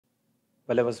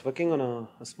While I was working on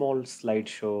a small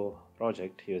slideshow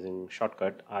project using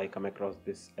Shotcut, I come across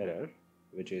this error,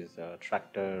 which is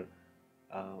tractor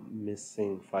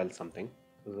missing file something.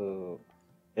 So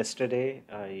yesterday,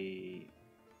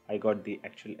 I got the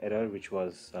actual error, which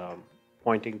was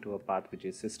pointing to a path which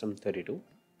is System 32,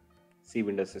 C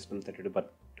Windows System 32.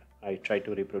 But I try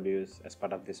to reproduce as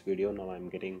part of this video. Now I'm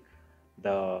getting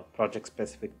the project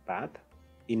specific path.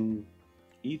 In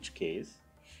each case,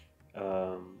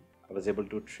 I was able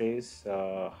to trace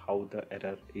how the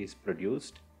error is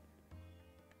produced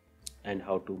and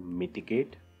how to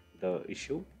mitigate the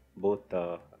issue. Both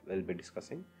we'll be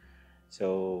discussing.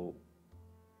 So,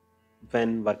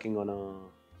 when working on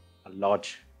a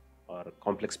large or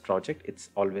complex project, it's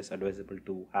always advisable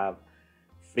to have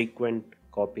frequent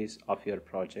copies of your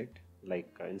project. Like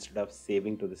instead of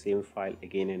saving to the same file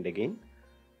again and again,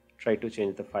 try to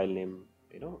change the file name,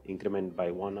 increment by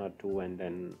one or two, and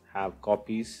then have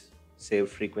copies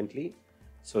saved frequently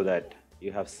so that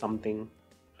you have something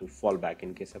to fall back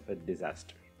in case of a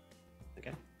disaster.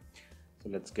 Okay, so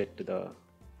let's get to the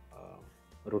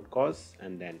root cause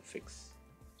and then fix.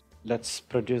 Let's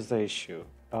produce the issue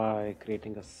by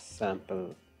creating a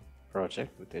sample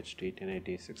project with HD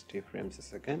 1080 60 frames a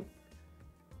second.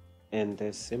 In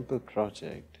this simple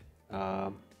project,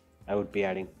 I would be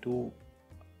adding two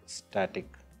static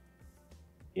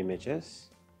images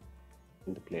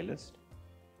in the playlist,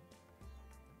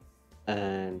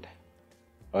 and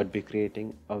I would be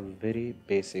creating a very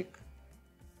basic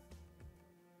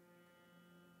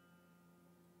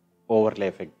overlay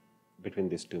effect between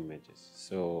these two images.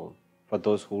 So for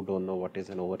those who don't know what is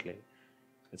an overlay,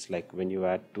 it's like when you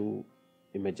add two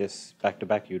images back to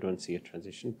back, you don't see a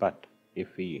transition, but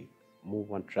if we move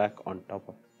one track on top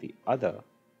of the other,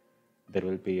 there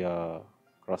will be a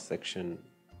cross section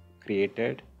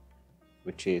created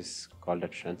which is called a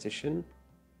transition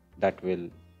that will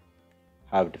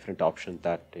have different options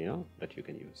that that you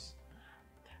can use.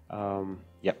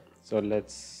 Yeah, so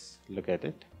let's look at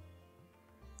it.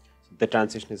 So the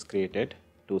transition is created,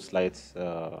 two slides.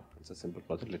 It's a simple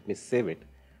process. Let me save it.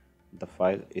 The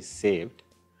file is saved.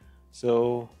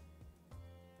 So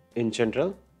in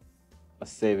general, a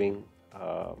saving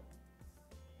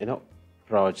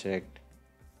project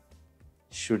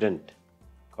shouldn't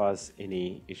cause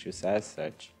any issues as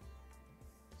such.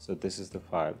 So this is the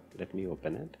file. Let me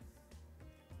open it.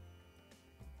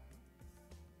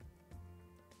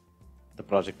 The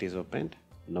project is opened,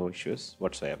 no issues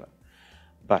whatsoever.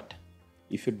 But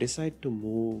if you decide to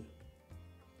move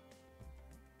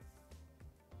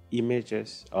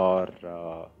images or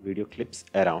video clips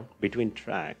around between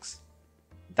tracks,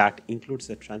 that includes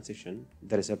the transition,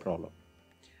 there is a problem.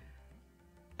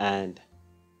 And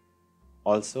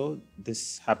also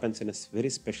this happens in a very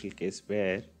special case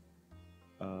where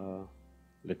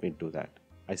let me do that.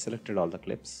 I selected all the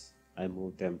clips, I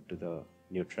moved them to the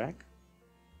new track.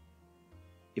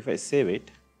 If I save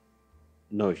it,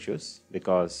 no issues,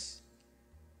 because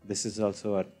this is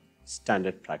also a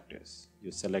standard practice.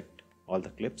 You select all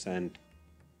the clips and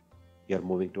you're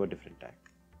moving to a different track.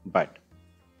 But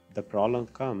the problem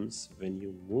comes when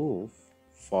you move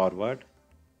forward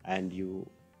and you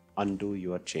undo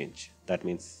your change. That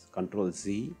means Control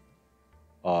Z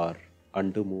or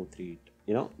undo move 3,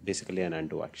 basically an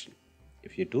undo action.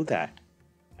 If you do that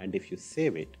and if you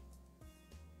save it,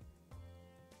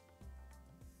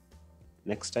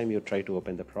 next time you try to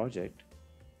open the project,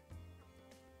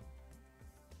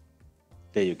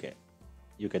 there you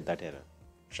get that error,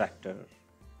 tractor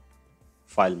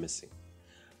file missing.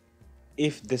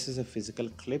 If this is a physical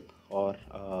clip or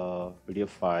a video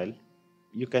file,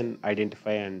 you can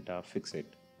identify and fix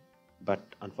it. But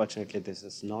unfortunately, this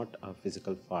is not a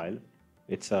physical file.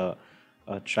 It's a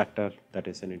tractor that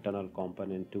is an internal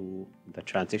component to the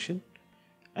transition,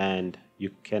 and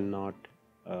you cannot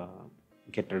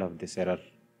get rid of this error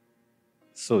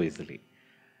so easily.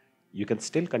 You can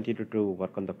still continue to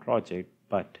work on the project,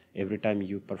 but every time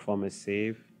you perform a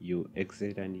save, you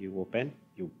exit and you open,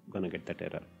 you're gonna get that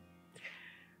error.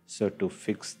 So to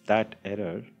fix that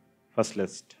error, first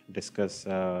let's discuss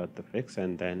the fix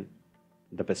and then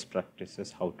the best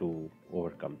practices how to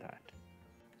overcome that.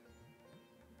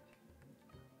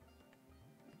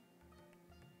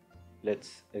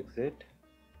 Let's exit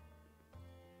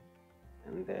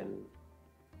and then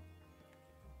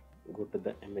go to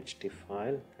the MHT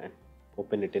file and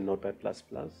open it in Notepad++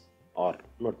 or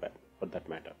Notepad for that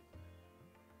matter.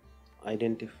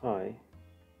 Identify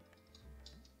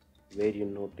where you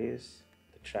notice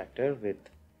the tractor with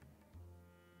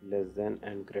less than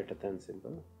and greater than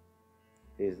symbol.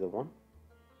 Is the one.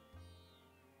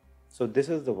 So this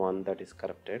is the one that is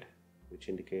corrupted, which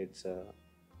indicates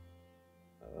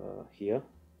here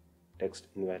text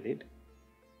invalid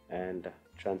and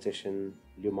transition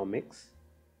luma mix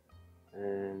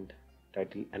and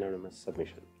title anonymous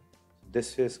submission.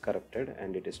 This is corrupted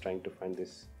and it is trying to find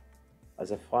this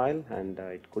as a file and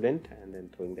it couldn't, and then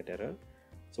throwing that error.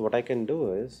 So what I can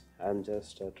do is I'm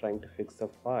just trying to fix the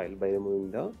file by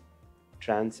removing the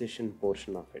transition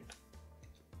portion of it.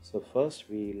 So first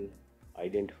we'll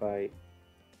identify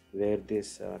where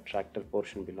this tractor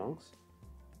portion belongs.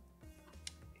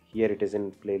 Here it is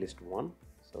in playlist 1,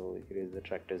 so here is the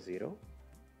tractor 0.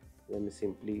 Let me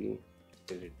simply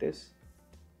delete this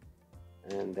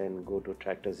and then go to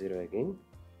tractor 0 again.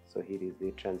 So here is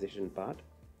the transition part.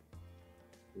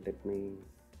 Let me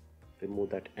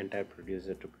remove that entire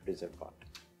producer to producer part.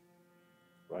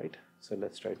 Right, so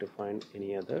let's try to find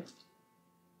any other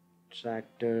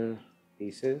tractor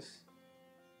pieces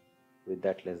with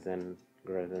that less than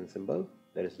greater than symbol.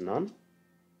 There is none,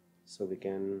 so we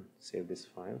can save this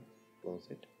file, close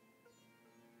it.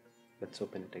 Let's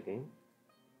open it again.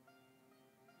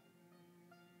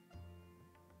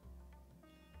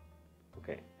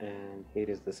 Okay, and here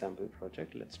is the sample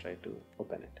project. Let's try to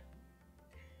open it.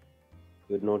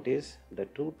 You'd notice the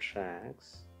two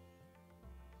tracks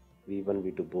V1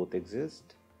 V2 both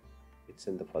exist. It's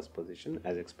in the first position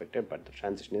as expected, but the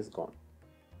transition is gone,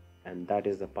 and that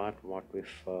is the part what we've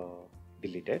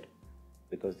deleted,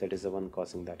 because that is the one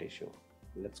causing that issue.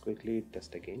 Let's quickly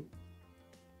test again,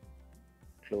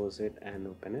 close it and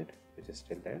open it, which is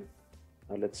still there.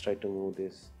 Now let's try to move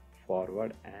this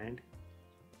forward and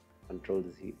Control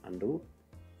Z undo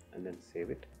and then save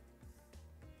it,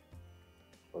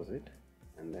 close it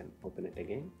and then open it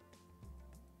again.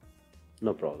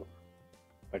 No problem.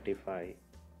 But if I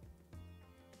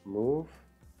move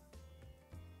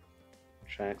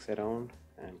tracks around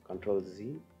and Control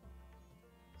Z,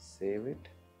 save it,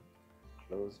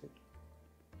 close it,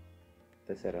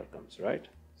 this error comes, right?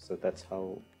 So that's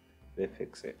how we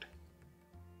fix it.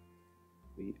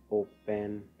 We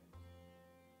open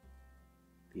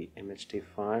the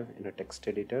MHT5 in a text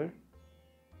editor.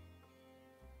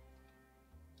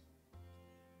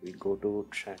 We go to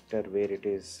tractor where it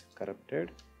is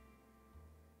corrupted,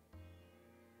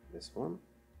 this one,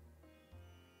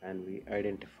 and we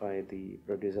identify the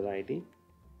producer ID.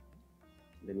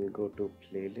 Then we go to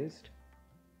playlist,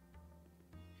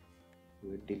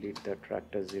 we delete the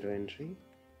tractor 0 entry,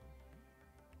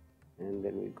 and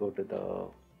then we go to the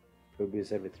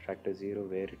producer with tractor 0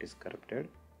 where it is corrupted.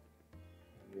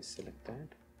 We select that,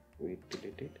 we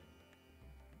delete it,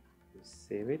 we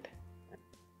save it,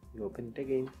 we open it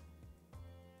again.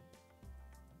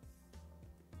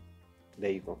 There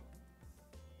you go.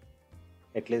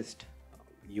 At least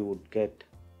you would get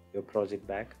your project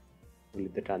back, only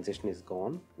the transition is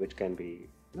gone, which can be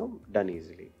done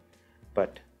easily.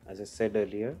 But as I said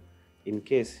earlier, in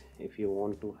case if you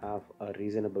want to have a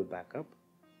reasonable backup,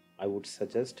 I would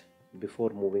suggest before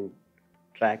moving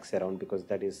tracks around, because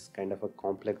that is kind of a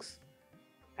complex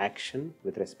action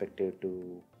with respect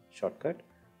to Shotcut.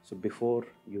 So before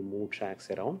you move tracks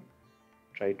around,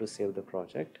 try to save the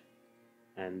project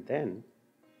and then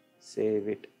save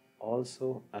it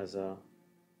also as a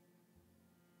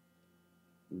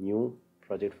new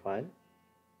project file,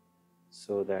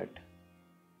 so that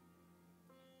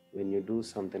when you do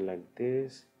something like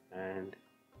this and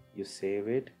you save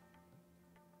it,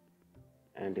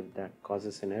 and if that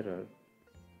causes an error,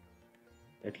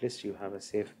 at least you have a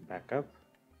safe backup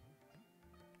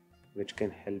which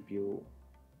can help you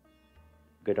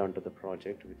get onto the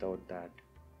project without that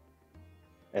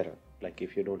error, like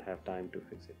if you don't have time to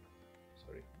fix it.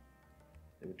 Sorry,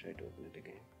 let me try to open it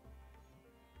again.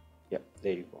 Yeah,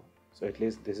 there you go. So at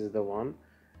least this is the one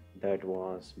that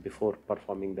was before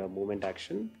performing the movement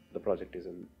action, the project is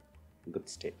in good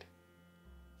state.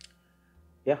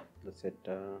 Yeah, that's it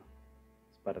as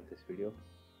part of this video.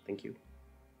 Thank you.